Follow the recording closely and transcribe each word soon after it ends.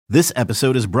This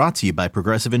episode is brought to you by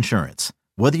Progressive Insurance.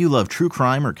 Whether you love true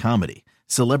crime or comedy,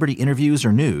 celebrity interviews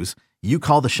or news, you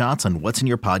call the shots on what's in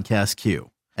your podcast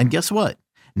queue. And guess what?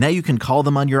 Now you can call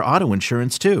them on your auto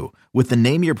insurance too with the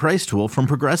Name Your Price tool from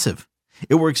Progressive.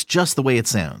 It works just the way it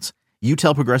sounds. You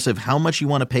tell Progressive how much you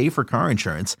want to pay for car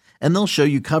insurance, and they'll show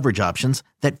you coverage options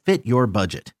that fit your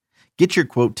budget. Get your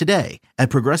quote today at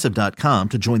Progressive.com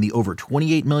to join the over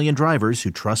 28 million drivers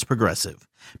who trust Progressive.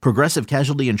 Progressive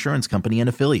Casualty Insurance Company and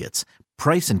Affiliates.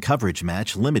 Price and coverage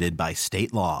match limited by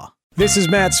state law. This is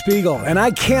Matt Spiegel, and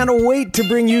I can't wait to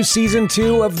bring you Season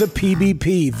 2 of the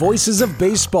PBP, Voices of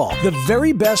Baseball. The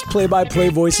very best play-by-play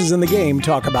voices in the game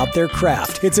talk about their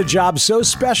craft. It's a job so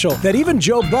special that even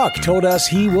Joe Buck told us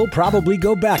he will probably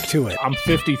go back to it. I'm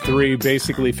 53,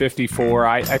 basically 54.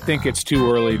 I think it's too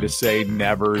early to say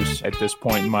nevers at this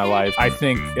point in my life. I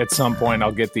think at some point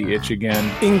I'll get the itch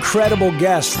again. Incredible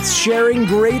guests sharing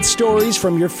great stories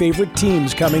from your favorite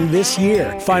teams coming this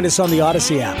year. Find us on the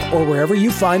Odyssey app or wherever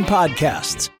you find podcasts.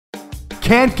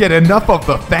 Can't get enough of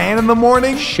the Fan in the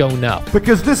morning? Shown up.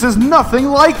 Because this is nothing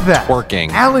like that. Working.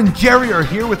 Al and Jerry are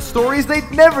here with stories they'd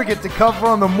never get to cover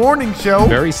on the morning show.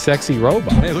 Very sexy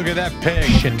robot. Hey, look at that pig.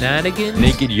 Shenanigans.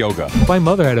 Naked yoga. My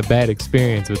mother had a bad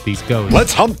experience with these ghosts.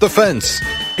 Let's hump the fence.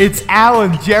 It's Al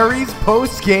and Jerry's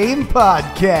post-game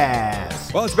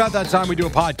podcast. Well, it's about that time we do a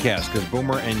podcast because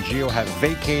Boomer and Gio have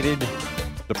vacated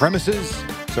the premises.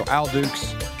 So, Al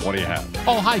Dukes, what do you have?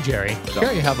 Oh, hi, Jerry.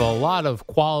 Jerry, you have a lot of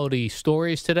quality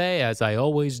stories today, as I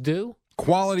always do.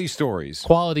 Quality stories.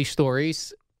 Quality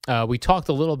stories. We talked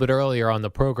a little bit earlier on the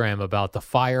program about the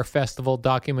Fire Festival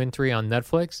documentary on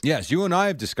Netflix. Yes, you and I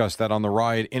have discussed that on the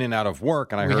ride in and out of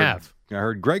work, and I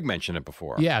heard Greg mention it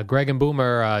before. Yeah, Greg and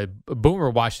Boomer. Boomer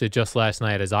watched it just last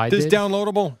night, as I did. This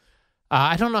downloadable?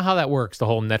 I don't know how that works, the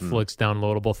whole Netflix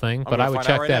downloadable thing, but I would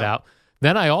check that out.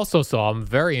 Then I also saw, I'm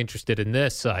very interested in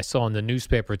this. I saw in the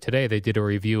newspaper today, they did a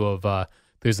review of,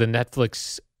 there's a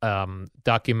Netflix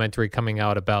documentary coming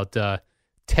out about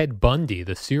Ted Bundy,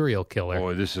 the serial killer.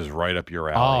 Oh, this is right up your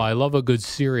alley. Oh, I love a good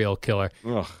serial killer.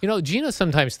 Ugh. You know, Gina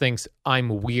sometimes thinks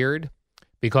I'm weird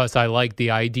because I like the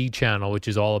ID channel, which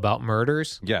is all about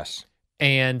murders. Yes.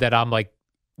 And that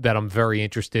I'm very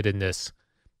interested in this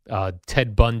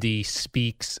Ted Bundy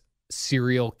Speaks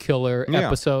serial killer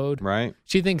episode. Right.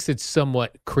 She thinks it's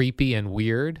somewhat creepy and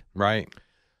weird. Right.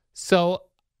 So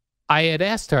I had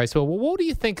asked her, I said, well, what do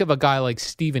you think of a guy like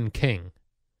Stephen King?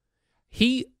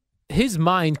 His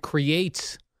mind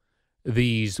creates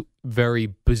these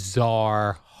very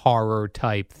bizarre horror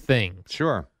type things.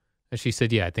 Sure. And she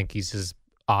said, yeah, I think he's as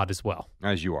odd as well.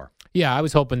 As you are. Yeah, I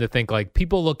was hoping to think like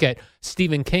people look at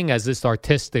Stephen King as this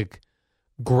artistic,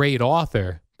 great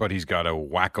author. But he's got a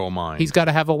wacko mind. He's got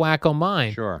to have a wacko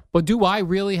mind. Sure. But do I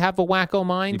really have a wacko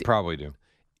mind? You probably do.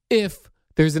 If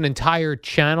there's an entire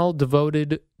channel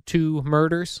devoted to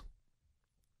murders?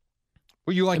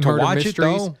 Well, you like to watch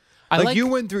mysteries. it, though? You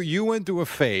went through a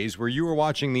phase where you were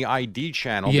watching the ID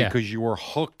channel because you were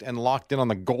hooked and locked in on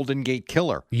the Golden Gate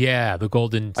Killer. Yeah, the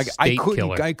Golden State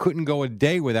Killer. I couldn't go a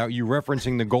day without you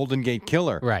referencing the Golden Gate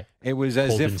Killer. Right. It was as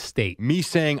Golden if State. Me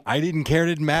saying I didn't care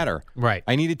didn't matter. Right.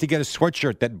 I needed to get a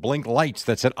sweatshirt that blinked lights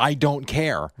that said I don't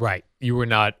care. Right. You were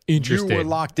not interested. You were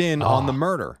locked in on the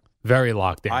murder. Very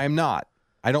locked in. I am not.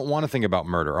 I don't want to think about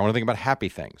murder. I want to think about happy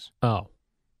things. Oh.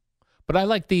 But I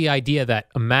like the idea that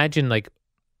imagine like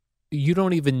you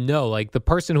don't even know, like the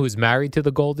person who was married to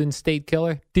the Golden State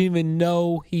Killer didn't even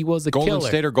know he was a killer. Golden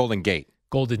State or Golden Gate?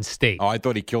 Golden State. Oh, I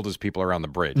thought he killed his people around the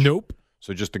bridge. Nope.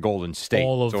 So just the Golden State.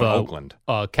 All of in Oakland.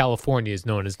 California is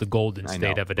known as the Golden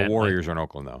State, evidently. The Warriors are in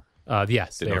Oakland, though.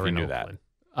 Yes, Didn't they know are if in you knew Oakland.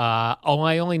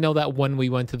 I only know that when we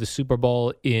went to the Super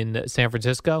Bowl in San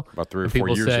Francisco. About 3 or 4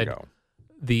 years ago.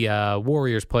 The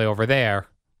Warriors play over there.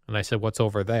 And I said, what's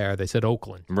over there? They said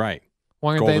Oakland. Right.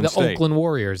 Why aren't they the Oakland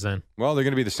Warriors then? Well, they're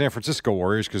going to be the San Francisco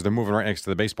Warriors because they're moving right next to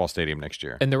the baseball stadium next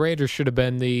year. And the Raiders should have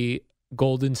been the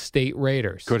Golden State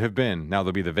Raiders. Could have been. Now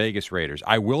they'll be the Vegas Raiders.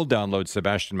 I will download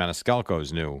Sebastian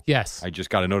Maniscalco's new. Yes. I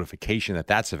just got a notification that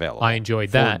that's available. I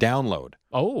enjoyed that. For download.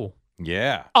 Oh.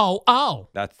 Yeah. Oh.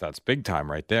 That's big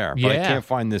time right there. Yeah. But I can't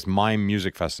find this Mime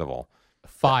Music Festival.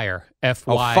 Fire.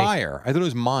 F-Y. Oh, Fire. I thought it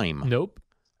was Mime. Nope.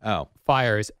 Oh.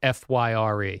 Fire is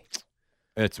F-Y-R-E.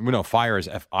 Fire is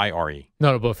F-I-R-E.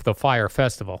 No, but for the Fire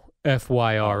Festival,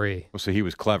 F-Y-R-E. Oh, so he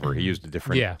was clever. He used a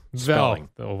different spelling. spelling.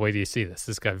 Oh, wait do you see this?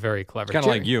 This guy very clever. It's kind of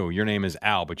like you. Your name is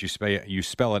Al, but you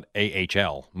spell it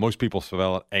A-H-L. Most people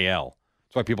spell it A-L.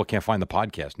 That's why people can't find the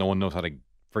podcast. No one knows how to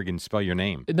friggin' spell your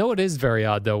name. No, it is very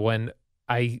odd, though, when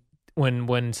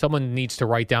someone needs to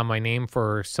write down my name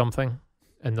for something,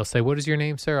 and they'll say, what is your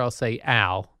name, sir? I'll say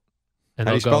Al. And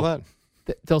how do you spell that?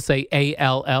 they'll say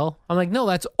ALL. I'm like, no,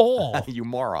 that's all. You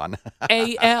moron.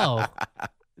 AL.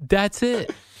 That's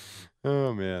it.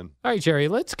 Oh, man. All right, Jerry,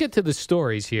 let's get to the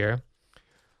stories here.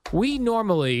 We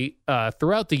normally,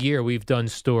 throughout the year, we've done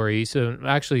stories.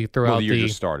 Actually, throughout the year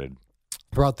just started.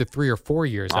 Throughout the 3 or 4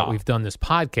 years that we've done this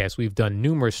podcast, we've done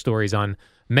numerous stories on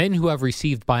men who have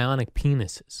received bionic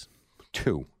penises.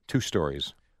 Two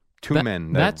stories. Two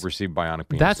men that have received bionic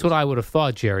penises. That's what I would have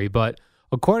thought, Jerry. But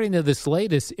according to this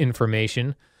latest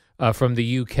information from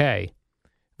the UK,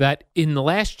 that in the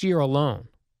last year alone,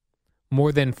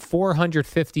 more than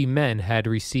 450 men had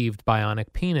received bionic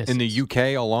penises. In the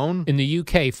UK alone? In the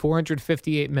UK,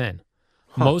 458 men.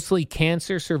 Mostly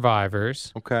cancer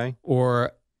survivors. Okay.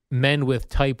 Or men with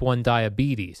type 1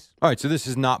 diabetes. All right, so this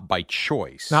is not by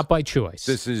choice. Not by choice.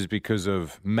 This is because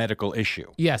of medical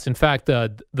issue. Yes, in fact,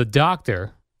 the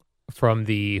doctor from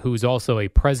who's also a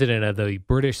president of the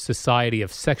British Society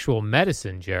of Sexual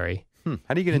Medicine, Jerry.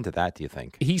 How do you get into that, do you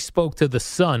think? He spoke to The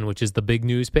Sun, which is the big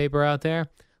newspaper out there.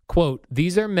 Quote,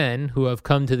 these are men who have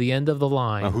come to the end of the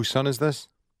line. Whose Sun is this?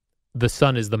 The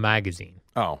Sun is the magazine.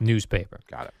 Newspaper.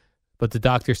 Got it. But the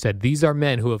doctor said, these are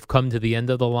men who have come to the end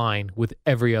of the line with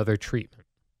every other treatment.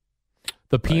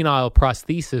 The penile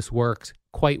prosthesis works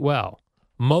quite well.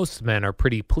 Most men are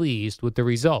pretty pleased with the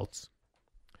results.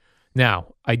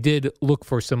 Now, I did look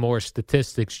for some more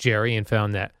statistics, Jerry, and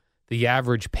found that the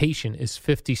average patient is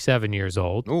 57 years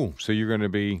old. Oh, so you're going to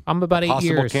be I'm about 8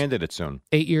 possible years, candidate soon.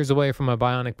 8 years away from a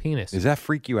bionic penis. Does that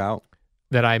freak you out?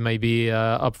 That I may be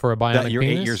up for a bionic You're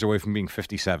penis? 8 years away from being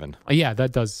 57. Yeah,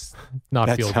 that does not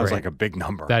feel great. That sounds like a big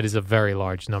number. That is a very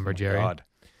large number, Jerry. God.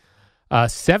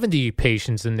 70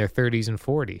 patients in their 30s and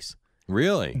 40s.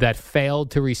 Really? That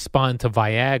failed to respond to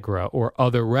Viagra or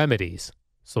other remedies.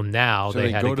 So now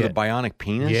they had go to the bionic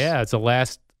penis? Yeah, it's a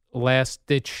last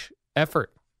ditch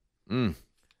effort. Boy,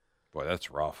 that's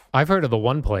rough. I've heard of the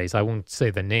one place. I won't say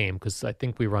the name because I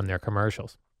think we run their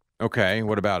commercials. Okay,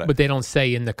 what about it? But they don't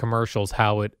say in the commercials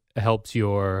how it helps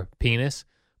your penis.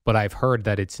 But I've heard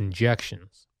that it's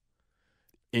injections.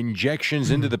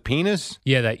 Injections into the penis?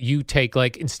 Yeah, that you take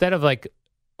instead of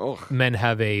men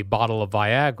have a bottle of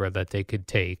Viagra that they could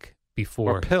take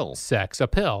before a pill. Sex, a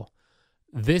pill.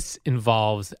 This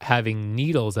involves having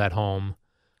needles at home.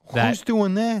 Who's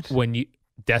doing that?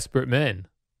 Desperate men.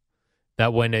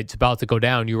 That when it's about to go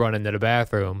down, you run into the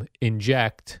bathroom,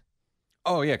 inject.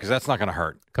 Oh, yeah, because that's not going to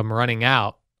hurt. Come running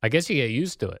out. I guess you get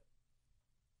used to it.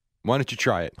 Why don't you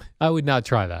try it? I would not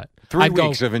try that. 3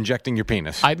 weeks of injecting your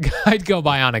penis. I'd go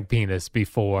bionic penis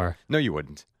before. No, you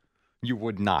wouldn't. You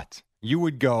would not. You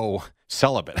would go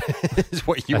celibate is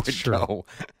what you would go.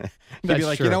 You'd be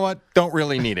like, true. You know what? Don't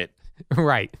really need it.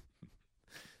 Right.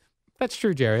 That's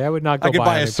true, Jerry. I would not go I could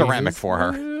buy a penis. ceramic for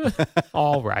her.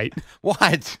 All right.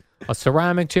 What? A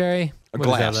ceramic, Jerry? A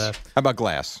glass. How about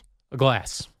glass? A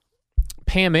glass.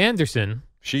 Pam Anderson.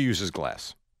 She uses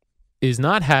glass. Is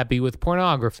not happy with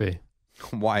pornography.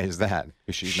 Why is that?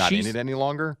 Because she's not in it any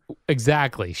longer?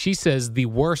 Exactly. She says the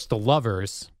worst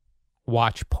lovers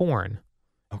watch porn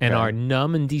and are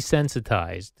numb and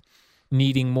desensitized,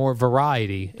 needing more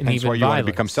variety and That's even why you violence. want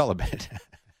to become celibate.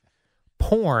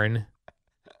 Porn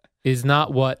is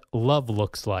not what love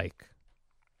looks like.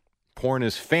 Porn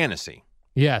is fantasy.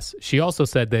 Yes. She also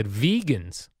said that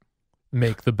vegans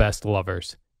make the best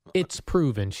lovers. It's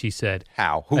proven, she said.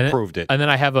 How? Who proved it? And then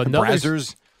I have another.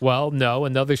 Brazzers? Well, no,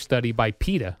 another study by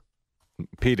PETA.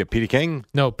 PETA King?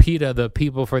 No, PETA, the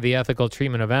People for the Ethical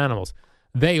Treatment of Animals.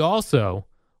 They also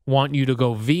want you to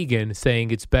go vegan,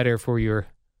 saying it's better for your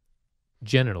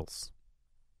genitals.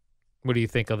 What do you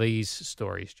think of these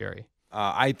stories, Jerry?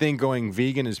 I think going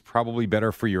vegan is probably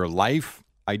better for your life.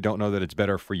 I don't know that it's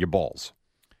better for your balls.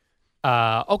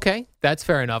 Okay, that's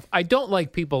fair enough. I don't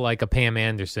like people like a Pam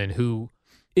Anderson who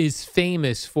is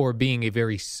famous for being a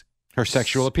very her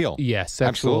sexual appeal. Yes,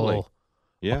 sexual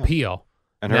appeal.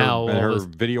 And her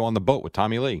video on the boat with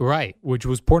Tommy Lee. Right, which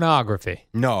was pornography.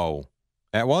 No.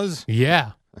 That was?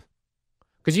 Yeah.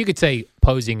 Because you could say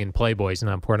posing in Playboy is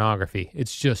not pornography.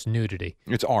 It's just nudity.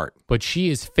 It's art. But she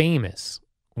is famous,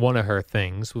 one of her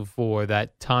things, for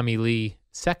that Tommy Lee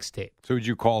sex tape. So would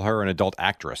you call her an adult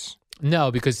actress?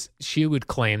 No, because she would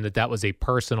claim that was a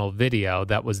personal video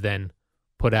that was then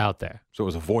put out there. So it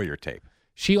was a voyeur tape.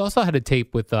 She also had a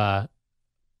tape with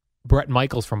Bret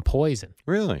Michaels from Poison.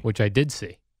 Really? Which I did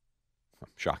see.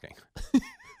 Shocking.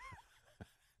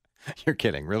 You're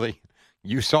kidding, really?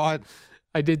 You saw it?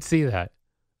 I did see that.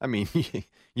 I mean,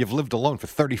 you've lived alone for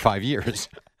 35 years.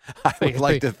 I would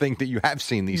like to think that you have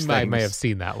seen these things. I may have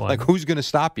seen that one. Like, who's going to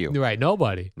stop you? Right,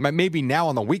 nobody. Maybe now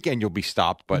on the weekend you'll be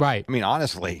stopped, but right. I mean,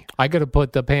 honestly. I got to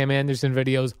put the Pam Anderson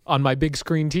videos on my big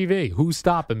screen TV. Who's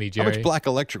stopping me, Jerry? How much black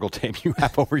electrical tape you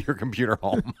have over your computer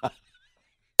home?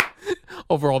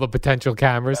 Over all the potential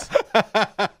cameras.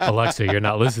 Alexa, you're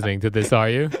not listening to this, are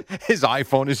you? His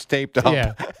iPhone is taped up.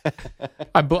 Yeah.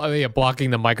 I'm blocking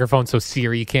the microphone so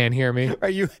Siri can't hear me. Are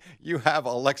you have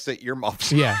Alexa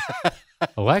earmuffs. Yeah.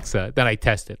 Alexa, then I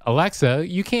test it. Alexa,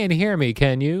 you can't hear me,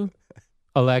 can you?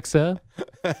 Alexa.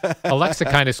 Alexa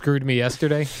kind of screwed me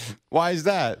yesterday. Why is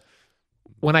that?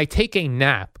 When I take a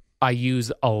nap, I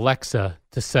use Alexa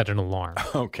to set an alarm.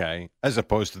 Okay. As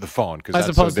opposed to the phone. As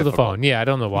opposed to the phone. Yeah, I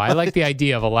don't know why. I like the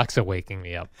idea of Alexa waking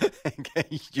me up.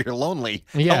 You're lonely.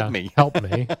 Yeah, Help me. Help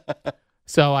me.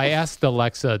 So I asked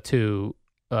Alexa to,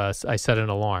 I set an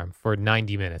alarm for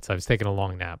 90 minutes. I was taking a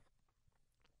long nap.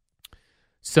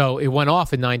 So it went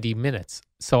off in 90 minutes.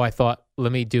 So I thought,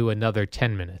 let me do another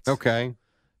 10 minutes. Okay.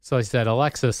 So I said,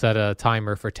 Alexa, set a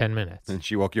timer for 10 minutes. And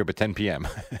she woke you up at 10 p.m.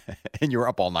 and you were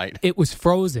up all night. It was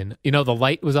frozen. You know, the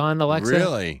light was on, Alexa.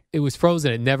 Really? It was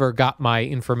frozen. It never got my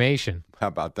information. How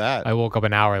about that? I woke up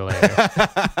an hour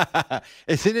later.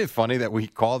 Isn't it funny that we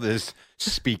call this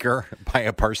speaker by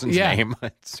a person's name?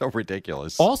 It's so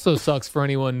ridiculous. Also sucks for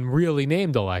anyone really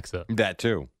named Alexa. That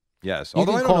too. Yes. You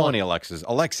Although can I don't know call any Alexas.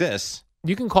 Alexis.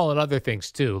 You can call it other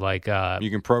things too, like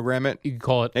you can program it. You can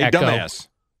call it Hey, Echo. dumbass.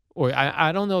 Or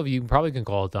I don't know if you probably can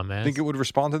call it dumbass. Think it would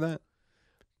respond to that?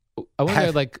 I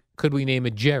wonder, like, could we name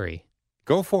it Jerry?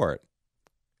 Go for it.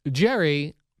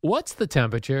 Jerry, what's the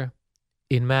temperature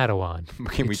in Mattawan?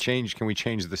 Can we change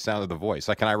the sound of the voice?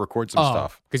 Like, can I record some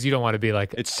stuff? Because you don't want to be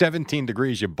like, it's 17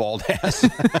 degrees, you bald ass.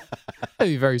 that'd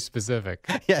be very specific.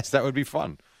 Yes, that would be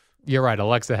fun. You're right.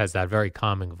 Alexa has that very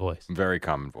calming voice. Very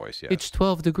common voice, yes. It's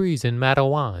 12 degrees in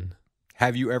Mattawan.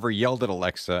 Have you ever yelled at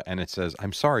Alexa and it says,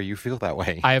 I'm sorry you feel that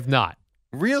way? I have not.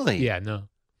 Really? Yeah, no.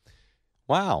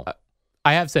 Wow.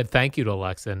 I have said thank you to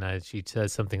Alexa, and she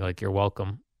says something like, you're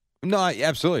welcome. No,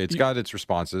 absolutely. It's got its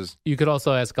responses. You could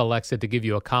also ask Alexa to give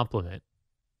you a compliment.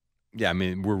 Yeah, I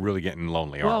mean, we're really getting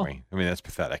lonely, aren't we? I mean, that's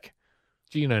pathetic.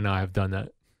 Gina and I have done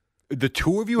that. The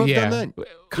two of you have done that?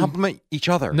 Compliment each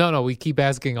other. No, we keep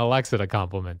asking Alexa to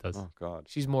compliment us. Oh, God.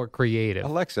 She's more creative.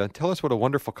 Alexa, tell us what a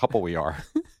wonderful couple we are.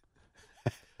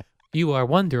 You are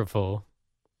wonderful.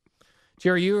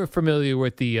 Jerry, you were familiar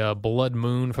with the blood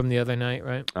moon from the other night,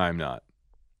 right? I'm not.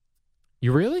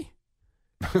 You really?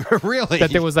 Really?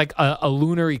 That there was like a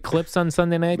lunar eclipse on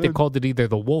Sunday night? They called it either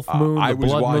the wolf moon, the blood moon.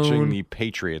 I was watching the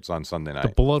Patriots on Sunday night. The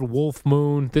blood wolf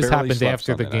moon. This Barely happened slept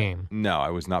after the Sunday game. night. No, I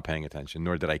was not paying attention,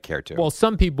 nor did I care to. Well,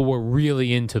 some people were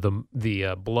really into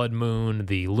the blood moon,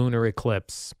 the lunar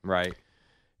eclipse. Right.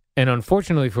 And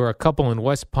unfortunately for a couple in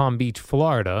West Palm Beach,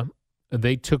 Florida,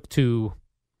 they took to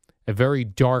a very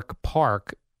dark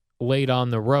park late on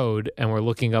the road and were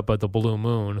looking up at the blue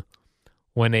moon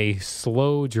when a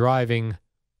slow driving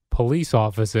police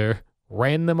officer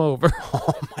ran them over.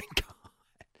 Oh, my God.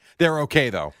 They're okay,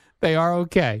 though. They are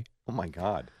okay. Oh, my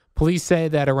God. Police say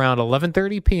that around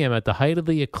 11:30 p.m. at the height of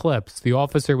the eclipse, the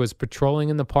officer was patrolling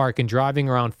in the park and driving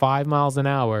around 5 miles an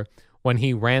hour when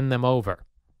he ran them over.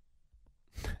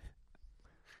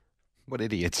 What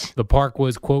idiots. The park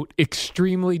was, quote,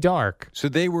 extremely dark. So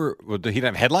they were, well, did he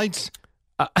have headlights?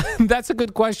 That's a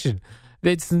good question.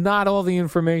 It's not all the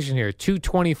information here. Two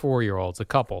 24-year-olds, a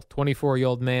couple,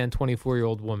 24-year-old man,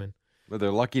 24-year-old woman. Well,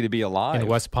 they're lucky to be alive. In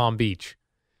West Palm Beach.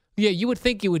 Yeah, you would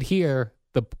think you would hear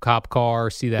the cop car,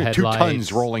 see the headlights. 2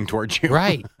 tons rolling towards you.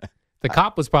 Right. The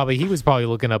cop was probably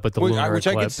looking up at the lunar which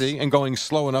eclipse. I could see, and going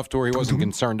slow enough to where he wasn't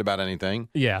concerned about anything.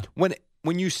 Yeah.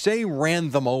 When you say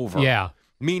ran them over, yeah,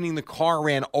 meaning the car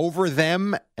ran over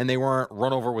them and they weren't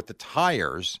run over with the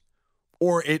tires,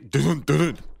 or it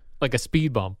didn't. Like a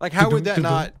speed bump. Like, how would that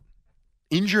not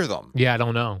injure them? Yeah, I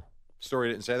don't know. Story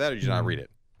didn't say that, or did you not read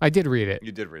it? I did read it.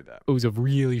 You did read that. It was a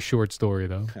really short story,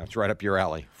 though. It's right up your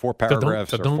alley. 4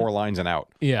 paragraphs or 4 lines and out.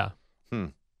 Yeah.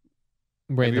 Have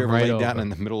Ran you them ever right laid over. down in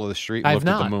the middle of the street I and have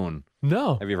looked at not. the moon?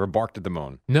 No. Have you ever barked at the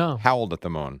moon? No. Howled at the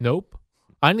moon? Nope.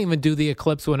 I didn't even do the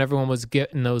eclipse when everyone was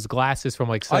getting those glasses from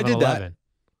like 7-Eleven. I did that.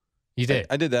 You did?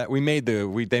 I did that.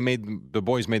 The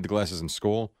boys made the glasses in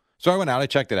school. So I went out, I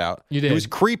checked it out. You did? It was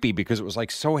creepy because it was like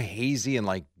so hazy and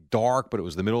like dark, but it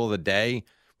was the middle of the day. It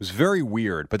was very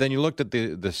weird. But then you looked at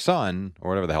the sun or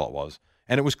whatever the hell it was,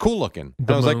 and it was cool looking. And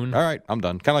I was moon. like, all right, I'm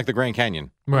done. Kind of like the Grand Canyon.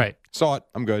 Right. Saw it.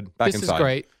 I'm good. Back this inside. is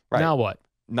great. Right. Now what?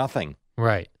 Nothing.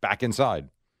 Right. Back inside.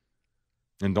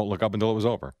 And don't look up until it was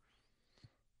over.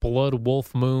 Blood,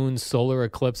 wolf, moon, solar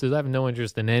eclipses. I have no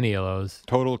interest in any of those.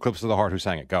 Total Eclipse of the Heart. Who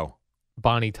sang it? Go.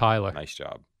 Bonnie Tyler. Nice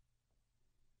job.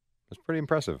 That's pretty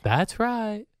impressive. That's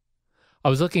right. I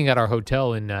was looking at our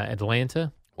hotel in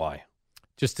Atlanta Why?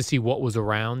 just to see what was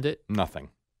around it. Nothing.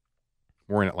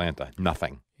 We're in Atlanta.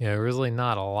 Nothing. Yeah, really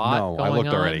not a lot No, going I looked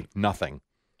on. already. Nothing.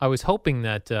 I was hoping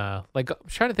that, I'm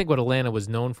trying to think what Atlanta was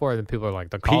known for. And people are like,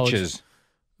 the college. Peaches.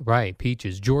 Right,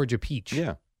 peaches. Georgia peach.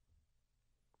 Yeah.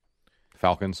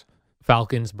 Falcons.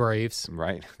 Falcons, Braves.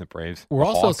 Right. The Braves. We're The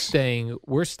also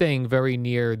Hawks. staying very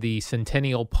near the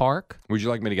Centennial Park. Would you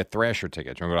like me to get Thrasher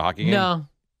tickets? You want to go to a hockey game? No,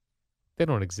 they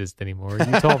don't exist anymore.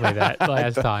 You told me that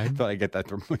last time. Thought I'd get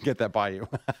that by you.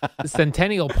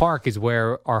 Centennial Park is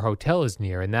where our hotel is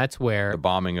near, and that's where. The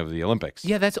bombing of the Olympics.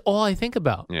 Yeah, that's all I think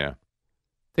about. Yeah.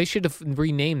 They should have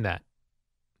renamed that,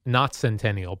 not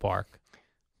Centennial Park,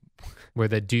 where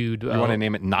the dude. You want to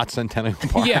name it not Centennial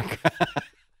Park? Yeah.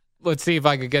 Let's see if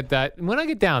I could get that. When I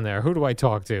get down there, who do I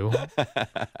talk to?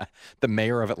 The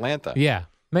mayor of Atlanta. Yeah,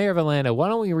 Mayor of Atlanta. Why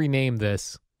don't we rename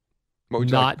this What would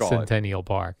you not like to call it? Centennial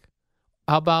Park?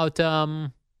 How about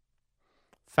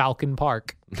Falcon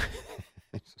Park,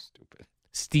 It's so stupid.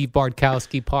 Steve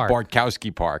Bartkowski Park,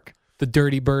 Bartkowski Park. the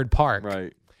Dirty Bird Park?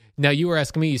 Right. Now you were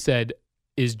asking me. You said,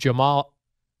 "Is Jamal?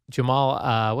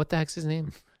 What the heck's his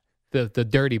name? The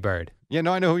Dirty Bird, Yeah,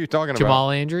 no, I know who you're talking Jamal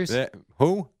about. Andrews?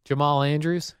 Who? Jamal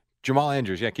Andrews? Jamal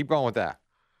Andrews. Yeah, keep going with that.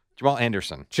 Jamal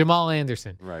Anderson. Jamal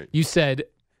Anderson. Right. You said,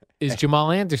 is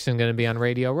Jamal Anderson going to be on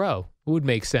Radio Row? It would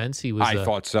make sense. He was I a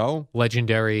thought so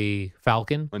legendary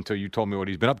Falcon. until you told me what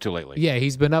he's been up to lately. Yeah,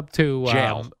 he's been up to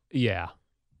Jail. Yeah,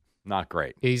 Not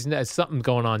great. he's something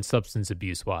going on substance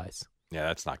abuse wise Yeah,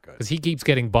 that's not good. because he keeps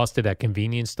getting busted at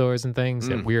convenience stores and things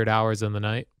Mm. at weird hours in the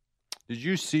night. Did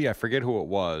you see? I forget who it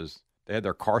was. They had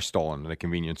their car stolen at a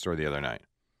convenience store the other night.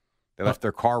 They left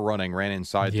their car running, ran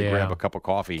inside to Yeah. grab a cup of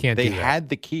coffee. Can't They do that. had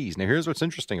the keys. Now, here's what's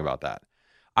interesting about that.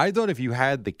 I thought if you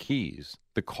had the keys,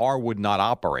 the car would not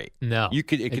operate. No, It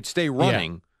could stay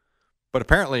running, but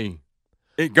apparently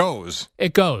it goes.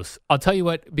 It goes. I'll tell you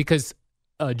what, because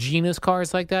Gina's car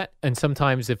is like that, and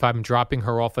sometimes if I'm dropping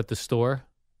her off at the store,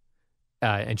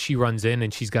 and she runs in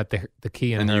and she's got the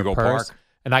key in And her you go purse, park.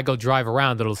 and I go drive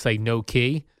around, it'll say no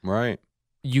key. Right.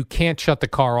 You can't shut the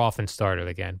car off and start it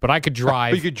again. But I could But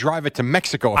drive. you could drive it to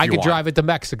Mexico if I you could want. drive it to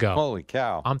Mexico. Holy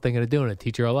cow. I'm thinking of doing it.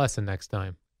 Teach her a lesson next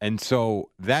time. And so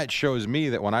that shows me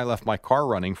that when I left my car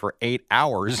running for 8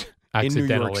 hours in New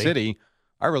York Accidentally. City,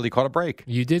 I really caught a break.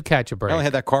 You did catch a I break, only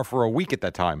had that car for a week at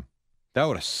that time. That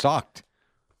would have sucked.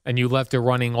 and you left it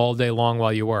running all day long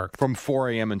while you worked From 4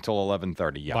 a.m. until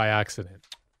 11:30. Yeah. by accident.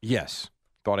 Yes.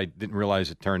 Thought I didn't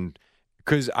realize it turned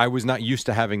because I was not used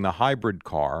to having the hybrid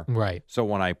car. Right. So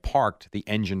when I parked, the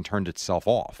engine turned itself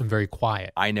off. And very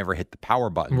quiet. I never hit the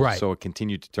power button. Right. So it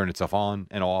continued to turn itself on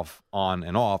and off, on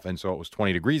and off. And so it was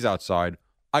 20 degrees outside.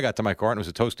 I got to my car and it was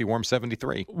a toasty warm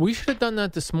 73. We should have done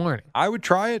that this morning. I would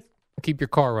try it. Keep your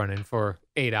car running for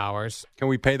 8 hours. Can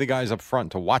we pay the guys up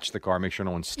front to watch the car, make sure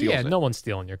no one steals it? No one's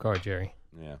stealing your car, Jerry.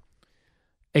 Yeah.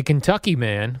 A Kentucky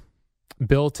man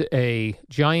built a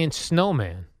giant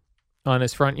snowman on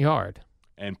his front yard.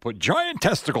 And put giant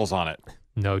testicles on it.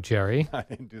 No, Jerry. I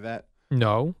didn't do that.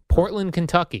 No. Portland,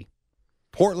 Kentucky.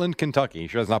 Portland, Kentucky.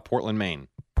 Sure, it's not Portland, Maine.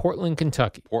 Portland,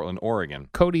 Kentucky. Portland, Oregon.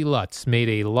 Cody Lutz made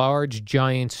a large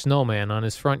giant snowman on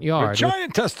his front With yard with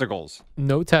giant testicles.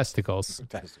 no testicles.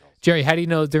 Testicles. Jerry, how do you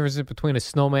know the difference between a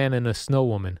snowman and a snow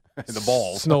woman? The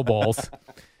balls. Snowballs.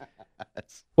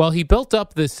 Well, he built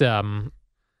up this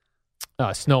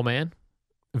snowman,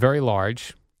 very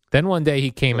large. Then one day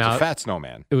he came It's out. a fat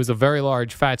snowman. It was a very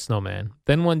large, fat snowman.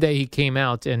 Then one day he came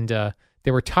out and there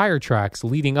were tire tracks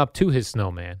leading up to his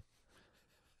snowman.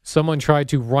 Someone tried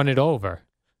to run it over,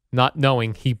 not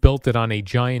knowing he built it on a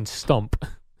giant stump.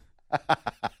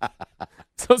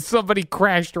 So somebody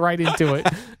crashed right into it,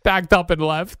 backed up and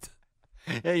left.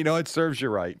 Hey, you know, it serves you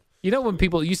right. You know, when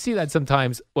people, you see that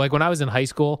sometimes, like when I was in high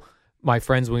school, my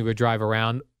friends, when we would drive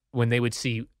around, when they would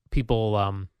see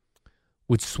people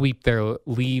would sweep their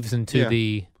leaves into Yeah.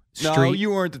 the street No,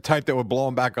 you weren't the type that would blow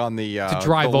them back on the to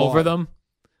drive the over lawn. them.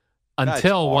 That's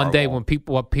Until one day horrible. when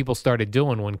what people started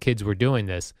doing when kids were doing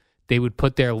this, they would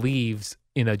put their leaves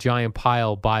in a giant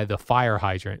pile by the fire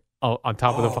hydrant on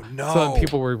top of the Oh, fire. no. So that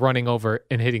people were running over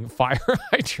and hitting fire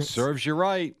hydrants. Serves you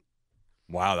right.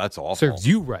 Wow, that's awful. Serves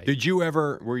you right. Did you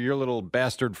ever, were your little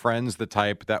bastard friends the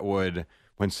type that would,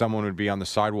 when someone would be on the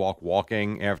sidewalk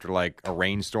walking after like a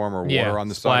rainstorm or water Yeah, on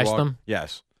the splash sidewalk? them?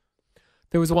 Yes.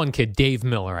 There was one kid, Dave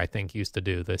Miller, I think, used to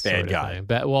do this Bad sort of guy.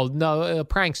 thing. Well, no, a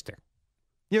prankster.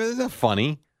 Yeah, but isn't that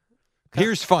funny?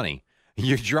 Here's funny.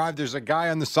 You drive, there's a guy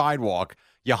on the sidewalk,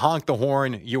 you honk the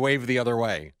horn, you wave the other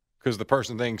way because the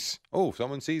person thinks, oh,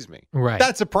 someone sees me. Right.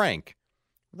 That's a prank.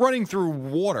 Running through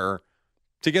water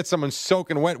To get someone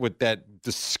soaking wet with that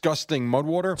disgusting mud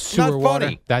water? Sewer not water.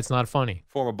 funny. That's not funny.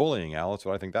 Form of bullying, Al. That's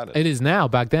what I think that is. It is now.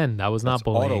 Back then, that was not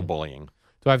bullying. Auto-bullying.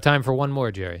 Do I have time for one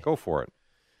more, Jerry? Go for it.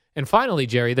 And finally,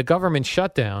 Jerry, the government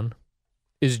shutdown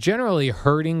is generally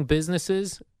hurting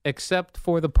businesses except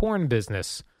for the porn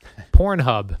business.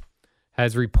 Pornhub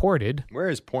has reported Where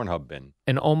has Pornhub been?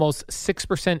 an almost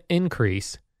 6%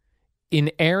 increase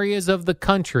in areas of the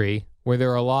country where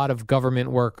there are a lot of government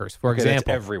workers. For Okay, that's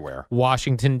example, everywhere.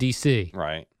 Washington, D.C.,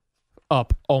 Right.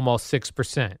 up almost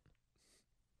 6%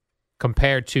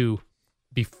 compared to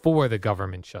before the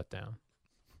government shutdown.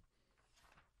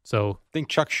 So Think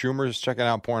Chuck Schumer is checking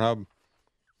out Pornhub?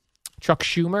 Chuck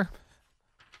Schumer,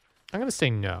 I'm going to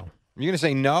say no. You're going to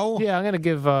say no? Yeah, I'm going to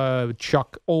give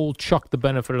old Chuck, the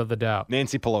benefit of the doubt.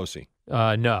 Nancy Pelosi.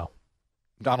 No.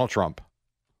 Donald Trump.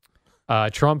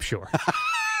 Trump, sure.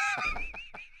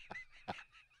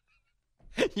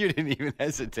 You didn't even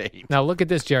hesitate. Now, look at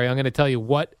this, Jerry. I'm going to tell you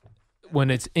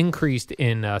when it's increased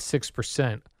in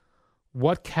 6%,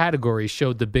 what category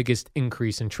showed the biggest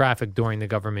increase in traffic during the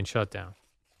government shutdown?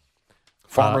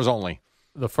 Farmers only.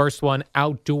 The first one,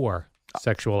 outdoor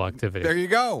sexual activity. There you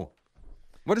go.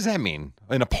 What does that mean?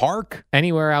 In a park?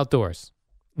 Anywhere outdoors.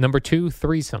 Number 2,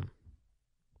 threesome.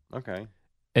 Okay.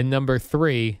 And number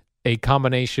 3, a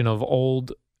combination of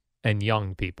old and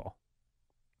young people.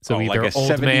 So either like a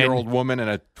old 70-year-old man, woman and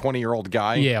a 20-year-old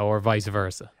guy? yeah, or vice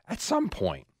versa. At some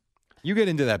point, you get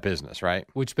into that business, right?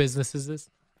 Which business is this?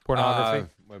 Pornography?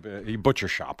 A butcher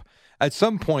shop. At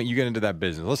some point, you get into that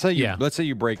business. Let's say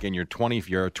you break in. You're a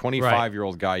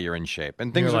 25-year-old guy. You're in shape,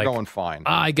 and things You're are like, going fine.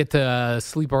 I get to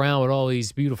sleep around with all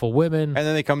these beautiful women. And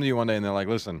then they come to you one day and they're like,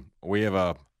 "Listen, we have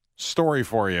a story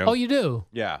for you. Oh, you do?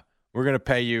 Yeah, we're going to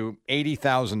pay you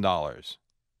 $80,000.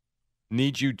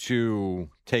 Need you to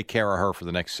take care of her for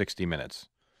the next 60 minutes."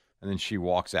 And then she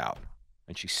walks out,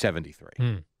 and she's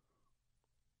 73.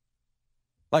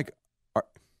 Like,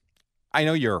 I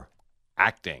know you're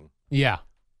acting. Yeah.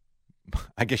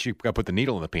 I guess you got to put the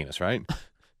needle in the penis, right?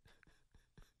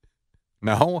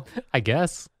 No? I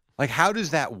guess. Like, how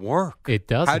does that work? It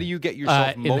doesn't. How do you get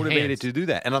yourself motivated enhanced. to do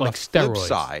that? And on Like the flip steroids.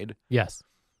 side, Yes.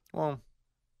 well,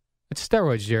 It's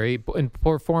steroids, Jerry, and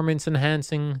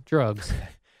performance-enhancing drugs.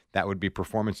 that would be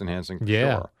performance enhancing for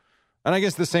Yeah. sure. And I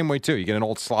guess the same way, too. You get an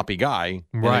old sloppy guy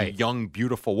and a Right. young,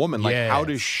 beautiful woman. Like, how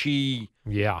does Yes. she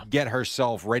Yeah. get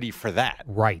herself ready for that?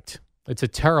 Right. It's a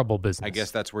terrible business. I guess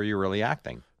that's where you're really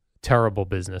acting. Terrible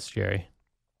business, Jerry.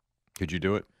 Could you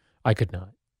do it? I could not.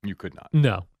 You could not.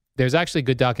 No. There's actually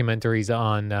good documentaries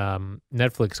on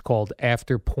Netflix called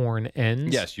After Porn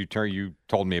Ends. Yes, you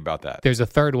told me about that. There's a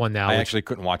third one now. I which- actually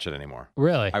couldn't watch it anymore.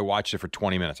 Really? I watched it for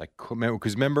 20 minutes. I couldn't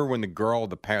because remember when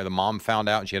the mom found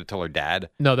out and she had to tell her dad?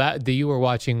 No, you were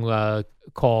watching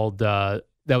called that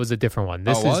was a different one.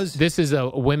 This is a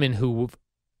women who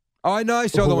Oh, I know. I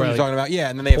saw Who the one were you're like talking about. Yeah,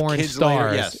 and then they have porn kids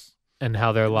stars. later. Yes, and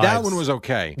how their lives. that one was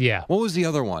okay. Yeah. What was the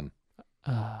other one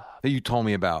that you told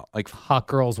me about? Like, Hot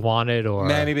Girls Wanted or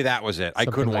maybe that was it. I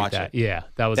something couldn't like watch that. it. Yeah,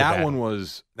 that was a That bad one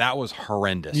was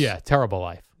horrendous. Yeah, terrible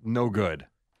life. No good.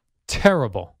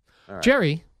 Terrible. All right.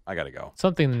 Jerry, I got to go.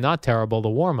 something not terrible, the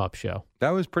warm-up show. That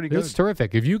was pretty good. It's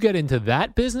terrific. If you get into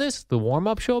that business, the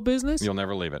warm-up show business, You'll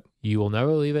never leave it. you will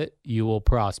never leave it. You will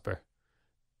prosper.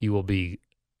 It'll be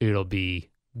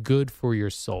good for your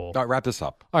soul. All right, wrap this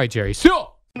up. All right, Jerry.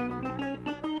 So,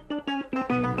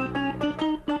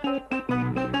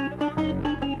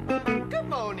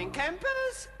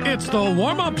 It's the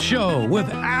warm-up show with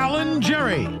Alan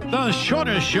Jerry, the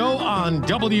shortest show on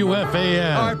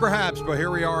WFAN. All right, perhaps, but here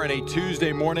we are on a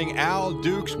Tuesday morning. Al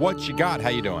Dukes, what you got? How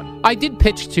you doing? I did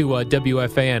pitch to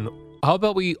WFAN. How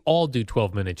about we all do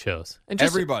 12-minute shows? And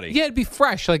Everybody? Yeah, it'd be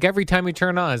fresh. Like every time we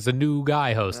turn on, it's a new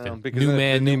guy hosting. Because new the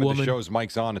man, name new of the woman. show is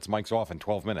Mike's On, it's Mike's Off in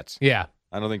 12 minutes. Yeah.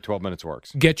 I don't think 12 minutes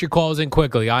works. Get your calls in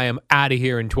quickly. I am out of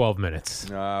here in 12 minutes.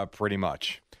 Pretty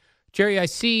much. Jerry, I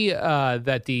see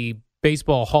that the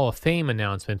Baseball Hall of Fame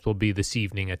announcement will be this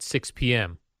evening at 6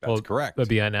 p.m. That's correct. It'll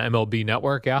be on MLB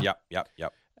Network, yeah?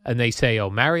 Yep. And they say,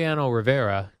 Mariano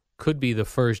Rivera could be the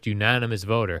first unanimous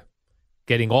voter,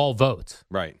 getting all votes.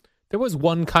 Right. There was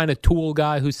one kind of tool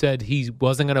guy who said he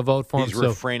wasn't going to vote for He's him.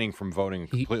 refraining from voting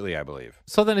completely, I believe.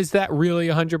 So then is that really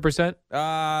 100%?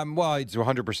 Well, it's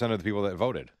 100% of the people that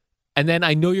voted. And then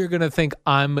I know you're going to think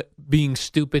I'm being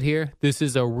stupid here. This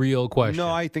is a real question. No,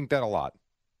 I think that a lot.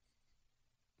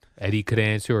 Eddie could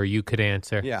answer or you could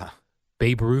answer. Yeah.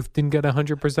 Babe Ruth didn't get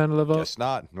 100% of the vote? Guess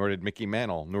not. Nor did Mickey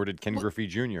Mantle. Nor did Ken Griffey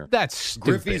Jr. That's stupid.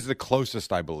 Griffey's the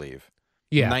closest, I believe.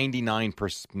 Yeah. 99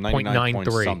 point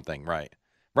 0.93. something. Right.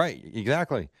 Right.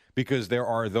 Exactly. Because there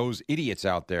are those idiots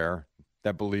out there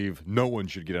that believe no one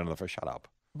should get into the first. Shut up.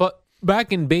 But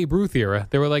back in Babe Ruth era,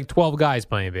 there were like 12 guys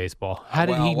playing baseball. How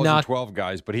did he it wasn't not? 12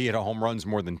 guys, but he hit home runs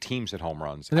more than teams hit home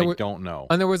runs. I don't know.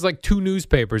 And there was like 2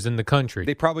 newspapers in the country.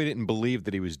 They probably didn't believe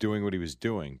that he was doing what he was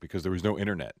doing because there was no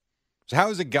internet. So how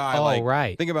is a guy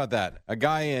right. Think about that. A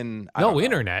guy in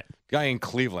internet. Guy in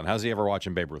Cleveland. How's he ever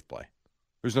watching Babe Ruth play?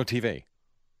 There's no TV.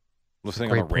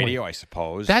 Listening on the radio, I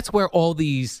suppose. That's where all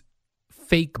these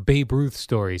fake Babe Ruth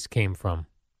stories came from.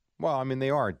 Well, I mean, they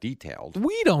are detailed.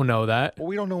 We don't know that. Well,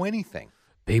 we don't know anything.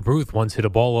 Babe Ruth once hit a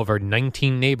ball over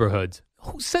 19 neighborhoods.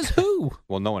 Who says who?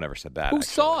 Well, no one ever said that. Who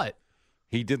saw it?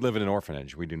 He did live in an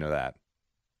orphanage. We do know that.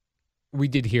 We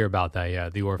did hear about that, yeah,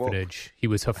 the orphanage. He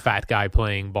was a fat guy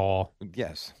playing ball.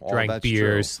 Yes. Drank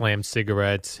beers, slammed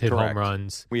cigarettes, hit home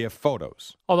runs. We have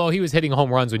photos. Although he was hitting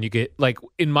home runs when you get, like,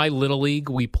 in my little league,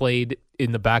 we played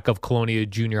in the back of Colonia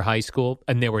Junior High School,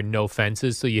 and there were no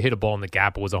fences, so you hit a ball in the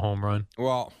gap, it was a home run.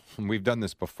 Well, we've done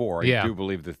this before. Yeah. I do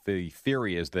believe that the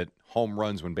theory is that home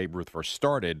runs when Babe Ruth first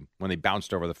started, when they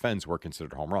bounced over the fence, were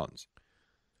considered home runs.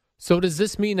 So does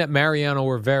this mean that Mariano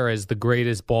Rivera is the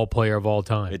greatest ball player of all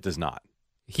time? It does not.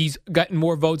 He's gotten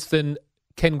more votes than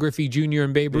Ken Griffey Jr.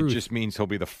 and Babe Ruth. It just means he'll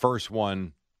be the first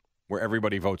one where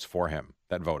everybody votes for him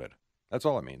that voted. That's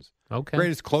all it means. Okay.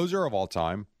 Greatest closer of all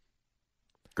time.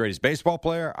 Greatest baseball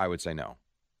player? I would say no.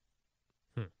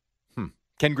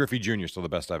 Ken Griffey Jr. is still the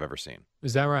best I've ever seen.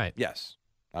 Is that right? Yes,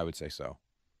 I would say so.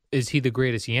 Is he the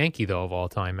greatest Yankee, though, of all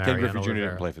time, Mariano Ken Griffey Jr. Rivera?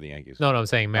 didn't play for the Yankees. No, I'm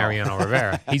saying Mariano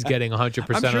Rivera. He's getting 100%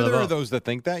 I'm of sure the there vote. are those that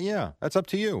think that, yeah. That's up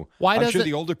to you. Why I'm sure doesn't-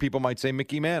 the older people might say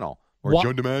Mickey Mantle or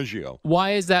Joe DiMaggio.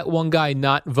 Why is that one guy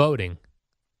not voting?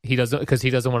 He doesn't, because he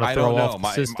doesn't want to throw off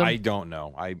the system? I don't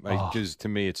know. Because to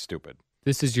me, it's stupid.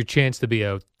 This is your chance to be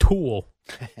a tool.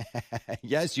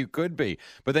 Yes, you could be.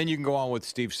 But then you can go on with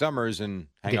Steve Summers and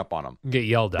hang up on him. Get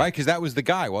yelled at. Right? Because that was the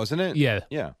guy, wasn't it? Yeah.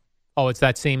 Yeah. Oh, it's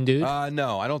that same dude?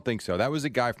 No, I don't think so. That was a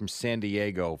guy from San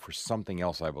Diego for something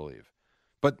else, I believe.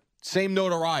 But same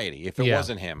notoriety. If it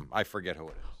wasn't him, I forget who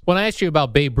it is. When I asked you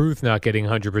about Babe Ruth not getting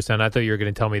 100%, I thought you were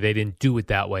going to tell me they didn't do it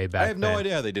that way back then. I have no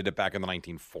idea how they did it back in the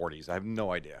 1940s. I have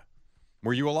no idea.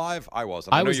 Were you alive? I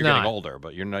wasn't. I know was you're not. getting older,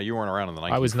 but you weren't around in the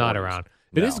 1940s. I was not around.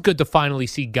 It No. is good to finally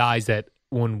see guys that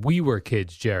when we were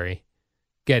kids, Jerry,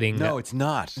 getting No, it's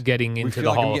not. getting into we feel the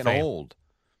like Hall I'm of getting Fame. old.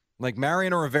 Like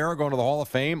Mariano Rivera going to the Hall of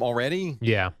Fame already?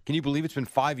 Yeah. Can you believe it's been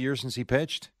 5 years since he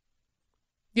pitched?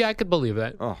 Yeah, I could believe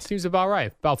that. Oh. Seems about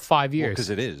right. About 5 years. Because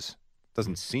it is.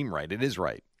 Doesn't seem right. It is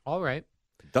right. All right.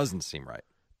 It doesn't seem right.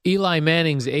 Eli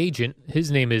Manning's agent, his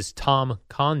name is Tom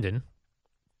Condon.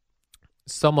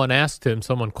 Someone asked him,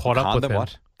 someone caught up with Condon, him.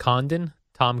 what? Condon?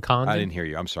 Tom Condon? I didn't hear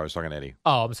you. I'm sorry. I was talking to Eddie.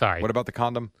 Oh, I'm sorry. What about the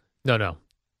condom? No.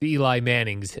 Eli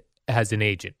Manning's has an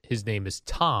agent. His name is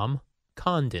Tom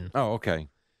Condon. Oh, okay.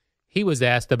 He was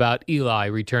asked about Eli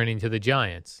returning to the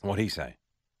Giants. What'd he say?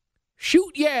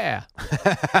 Shoot, yeah.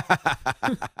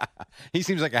 He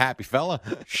seems like a happy fella.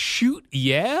 Shoot,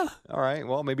 yeah. All right.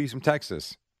 Well, maybe he's from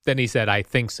Texas. Then he said, I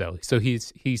think so. So he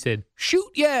said, shoot,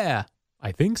 yeah.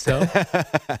 I think so.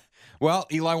 Well,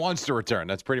 Eli wants to return.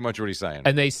 That's pretty much what he's saying.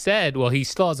 And they said, well, he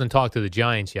still hasn't talked to the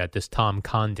Giants yet, this Tom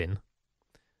Condon.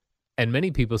 And many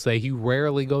people say he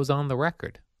rarely goes on the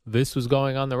record. This was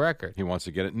going on the record. He wants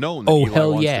to get it known that Oh, Eli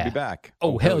hell wants yeah. to be back.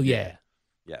 Oh, hell yeah.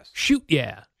 Yes. Shoot,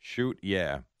 yeah. Shoot,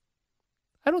 yeah.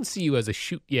 I don't see you as a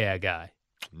shoot, yeah guy.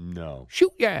 No.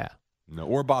 Shoot, yeah. No.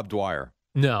 Or Bob Dwyer.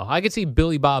 No, I could see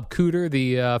Billy Bob Cooter,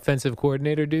 the offensive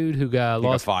coordinator dude who He got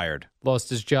lost fired.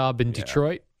 his job in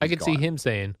Detroit. I he's could see gone. him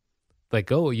saying,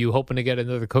 like, oh, are you hoping to get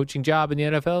another coaching job in the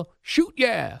NFL? Shoot,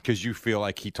 yeah. Because you feel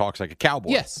like he talks like a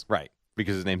cowboy. Yes. Right.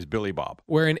 Because his name's Billy Bob.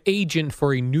 Where an agent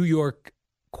for a New York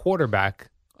quarterback,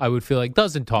 I would feel like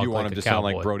doesn't talk You like want him a to cowboy.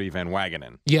 sound like Brody Van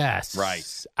Wagenen. Yes. Right.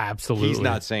 Absolutely. He's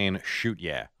not saying shoot,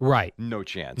 yeah. Right. No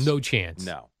chance. No chance.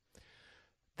 No.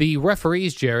 The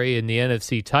referees, Jerry, in the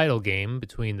NFC title game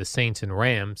between the Saints and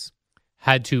Rams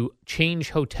had to change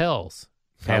hotels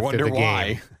I after wonder the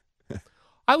why. game.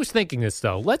 I was thinking this,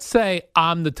 though. Let's say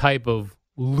I'm the type of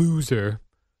loser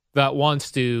that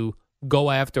wants to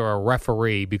go after a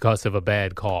referee because of a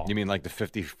bad call. You mean like the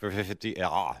 50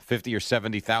 or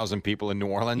 70,000 people in New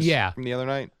Orleans Yeah. from the other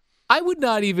night? I would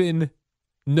not even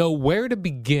know where to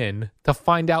begin to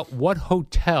find out what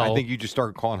hotel. I think you just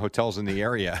started calling hotels in the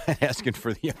area and asking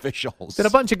for the officials. Did a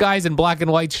bunch of guys in black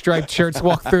and white striped shirts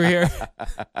walk through here?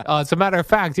 As a matter of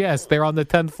fact, yes, they're on the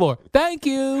 10th floor. Thank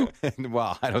you.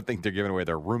 Well, I don't think they're giving away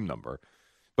their room number,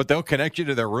 but they'll connect you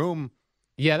to their room.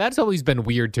 Yeah, that's always been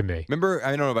weird to me. Remember, I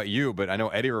don't know about you, but I know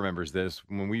Eddie remembers this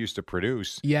when we used to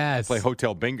produce. Yes. Play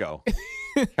Hotel Bingo.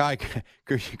 Hi,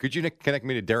 could you connect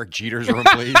me to Derek Jeter's room,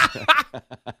 please?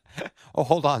 Oh,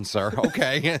 hold on, sir.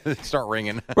 Okay. Start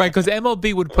ringing. Right, because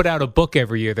MLB would put out a book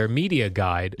every year. Their media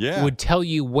guide Yeah. would tell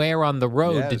you where on the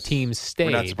road the Yes. teams stayed.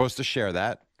 We're not supposed to share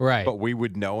that. Right. But we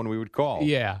would know and we would call.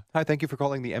 Yeah. Hi, thank you for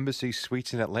calling the Embassy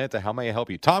Suites in Atlanta. How may I help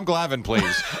you? Tom Glavine,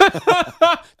 please.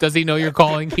 Does he know you're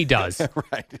calling? He does.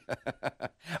 Right.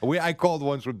 I called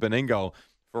once with Beningo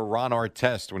for Ron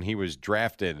Artest when he was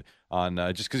drafted on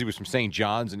just because he was from St.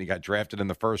 John's and he got drafted in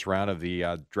the first round of the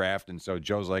draft. And so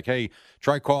Joe's like, hey,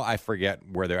 try call. I forget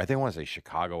where they're. I think I want to say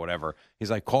Chicago, whatever.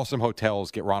 He's like, call some hotels,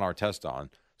 get Ron Artest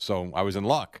on. So I was in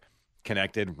luck.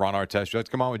 Connected, Ron Artest. Let's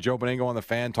come on with Joe Beningo on the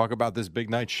Fan, talk about this big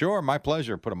night. Sure, my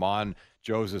pleasure. Put him on.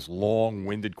 Joe's this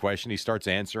long-winded question. He starts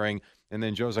answering. And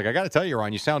then Joe's like, I got to tell you,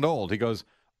 Ron, you sound old. He goes,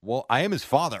 well, I am his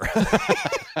father.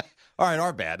 All right,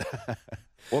 our bad.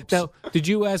 Whoops. Now, did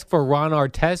you ask for Ron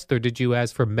Artest or did you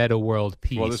ask for Meta World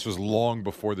Peace? Well, this was long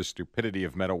before the stupidity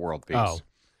of Meta World Peace. Oh.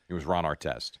 It was Ron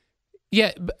Artest.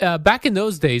 Yeah, back in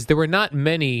those days, there were not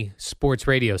many sports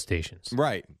radio stations.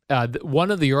 Right.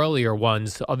 One of the earlier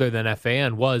ones, other than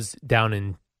FAN, was down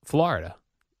in Florida,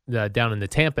 down in the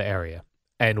Tampa area.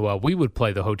 And we would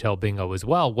play the Hotel Bingo as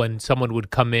well when someone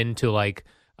would come in to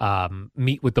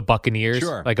meet with the Buccaneers,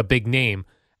 Sure. like a big name.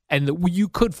 And you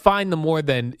could find them more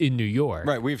than in New York.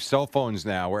 Right. We have cell phones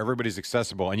now where everybody's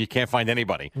accessible and you can't find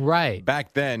anybody. Right.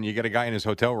 Back then, you get a guy in his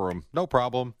hotel room, no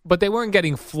problem. But they weren't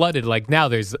getting flooded like now.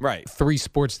 There's Right. 3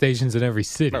 sports stations in every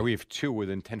city. Right. We have 2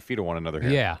 within 10 feet of one another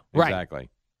here. Yeah, right. Exactly.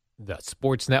 The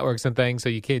sports networks and things, so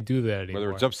you can't do that anymore.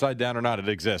 Whether it's upside down or not, it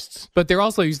exists. But there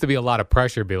also used to be a lot of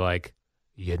pressure, be like,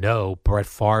 Brett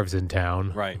Favre's in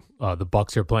town. Right. The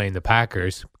Bucs are playing the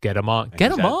Packers. Get him on.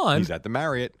 Get him on. He's at the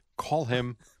Marriott. Call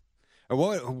him.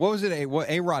 What was it?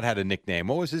 A-Rod had a nickname.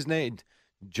 What was his name?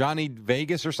 Johnny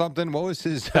Vegas or something? What was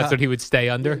his? That's what he would stay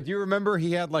under. Do you remember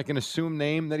he had like an assumed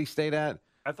name that he stayed at?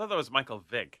 I thought that was Michael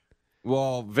Vick.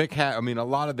 Well, Vic had. I mean, a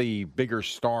lot of the bigger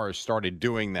stars started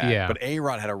doing that. Yeah. But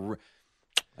A-Rod had a. I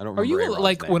don't remember. Are you A-Rod's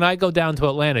like name. when I go down to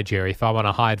Atlanta, Jerry? If I want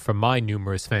to hide from my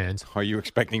numerous fans, Are you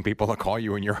expecting people to call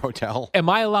you in your hotel? am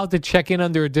I allowed to check in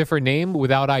under a different name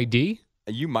without ID?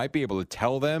 You might be able to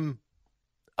tell them.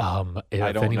 If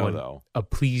I don't anyone, know though.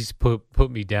 Please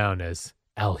put me down as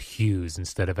Al Hughes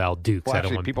instead of Al Dukes. Well, I actually,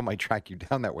 don't want people might track you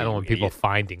down that way. I don't you want people idiot.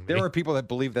 finding me. There are people that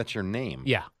believe that's your name.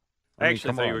 Yeah, I actually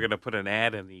come thought you on. were going to put an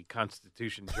ad in the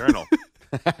Constitution Journal.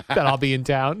 that I'll be in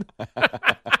town.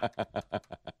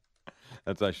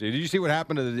 That's actually. Did you see what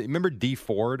happened to remember D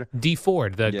Ford? D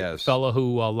Ford, the Yes. fellow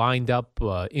who lined up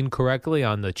incorrectly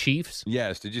on the Chiefs.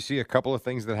 Yes. Did you see a couple of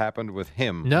things that happened with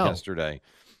him No. yesterday?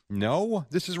 No?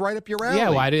 This is right up your alley. Yeah,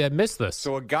 why did I miss this?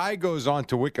 So a guy goes on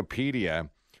to Wikipedia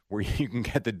where you can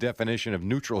get the definition of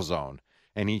neutral zone,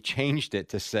 and he changed it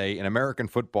to say, in American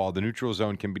football, the neutral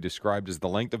zone can be described as the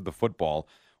length of the football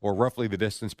or roughly the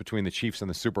distance between the Chiefs and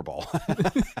the Super Bowl.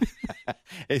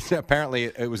 Apparently,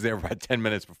 it was there about 10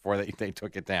 minutes before they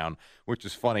took it down, which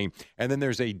is funny. And then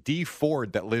there's a D.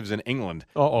 Ford that lives in England.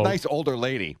 Uh-oh. Nice older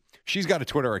lady. She's got a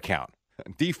Twitter account.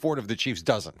 D. Ford of the Chiefs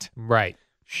doesn't. Right.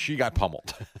 She got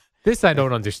pummeled. This I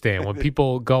don't understand. When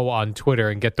people go on Twitter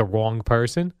and get the wrong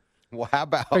person, Well, how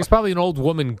about... there's probably an old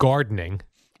woman gardening.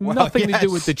 Well, Nothing to do yes.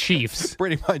 with the Chiefs.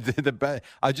 Pretty much the best.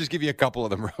 I'll just give you a couple of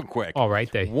them real quick. All right,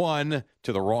 One,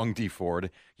 to the wrong D.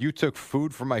 Ford. You took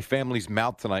food from my family's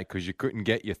mouth tonight because you couldn't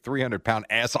get your 300-pound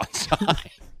ass on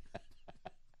side.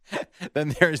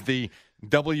 Then there's the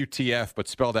WTF, but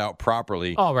spelled out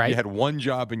properly. All right. You had one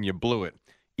job and you blew it.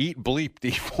 Eat bleep,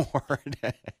 D. Ford.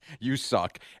 You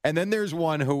suck. And then there's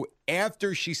one who,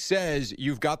 after she says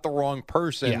you've got the wrong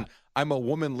person, Yeah. I'm a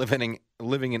woman living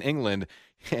in England.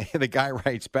 The guy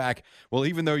writes back, well,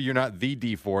 even though you're not the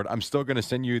D. Ford, I'm still going to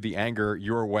send you the anger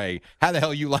your way. How the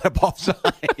hell you line up off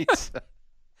sides?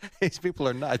 These people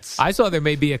are nuts. I saw there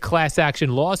may be a class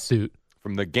action lawsuit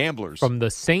From the gamblers. from the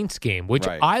Saints game, which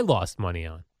Right. I lost money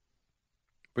on.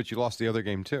 But you lost the other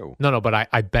game, too. No, but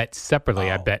I bet separately.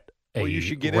 I Oh. bet a Well, you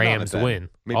should get Rams in on it then. win.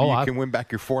 Maybe you can win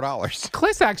back your $4.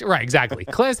 Class action, right? Exactly.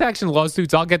 Class action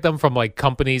lawsuits. I'll get them from like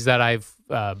companies that I've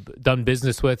done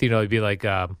business with. You know, it'd be like,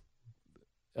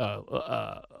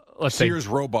 let's Sears say,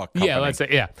 Roebuck Company. yeah, let's say,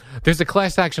 yeah. There's a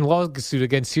class action lawsuit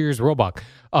against Sears Roebuck.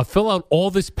 Fill out all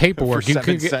this paperwork. For You could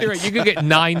 7 get, cents. right, you could get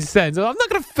 9 cents. I'm not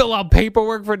going to fill out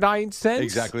paperwork for 9 cents.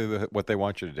 Exactly what they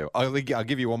want you to do. I'll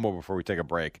give you one more before we take a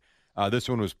break. This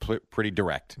one was pretty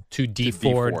direct. To D. D.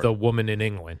 Ford, Ford. the woman in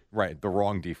England. Right, the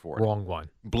wrong D. Ford. Wrong one.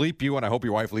 Bleep you, and I hope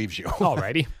your wife leaves you.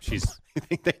 Alrighty. She's You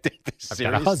think they take this I've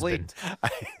got a seriously? husband.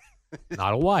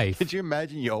 not a wife. Could you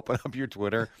imagine you open up your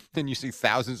Twitter and you see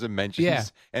thousands of mentions Yeah.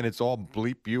 and it's all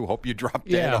bleep you, hope you drop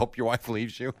dead, Yeah. hope your wife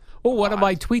leaves you? Well, one of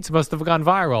my tweets must have gone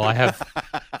viral. I have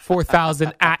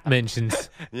 4,000 at mentions.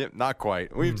 Yep, not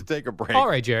quite. We have to take a break. All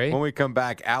right, Jerry. When we come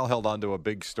back, Al held on to a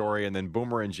big story, and then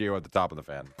Boomer and Gio at the top of the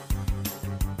fan.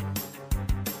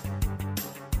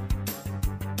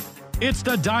 It's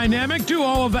the dynamic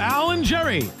duo of Al and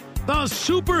Jerry, the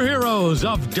superheroes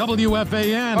of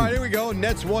WFAN. All right, here we go.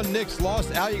 Nets won, Knicks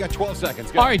lost. Al, you got 12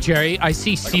 seconds. Go. All right, Jerry. I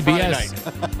see Like a Friday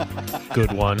CBS.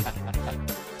 Good one.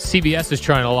 CBS is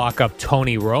trying to lock up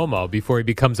Tony Romo before he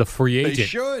becomes a free They agent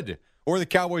should. Or the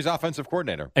Cowboys offensive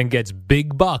coordinator. and gets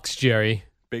big bucks, Jerry.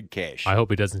 Big cash. I hope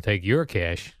he doesn't take your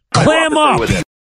cash. Clam up!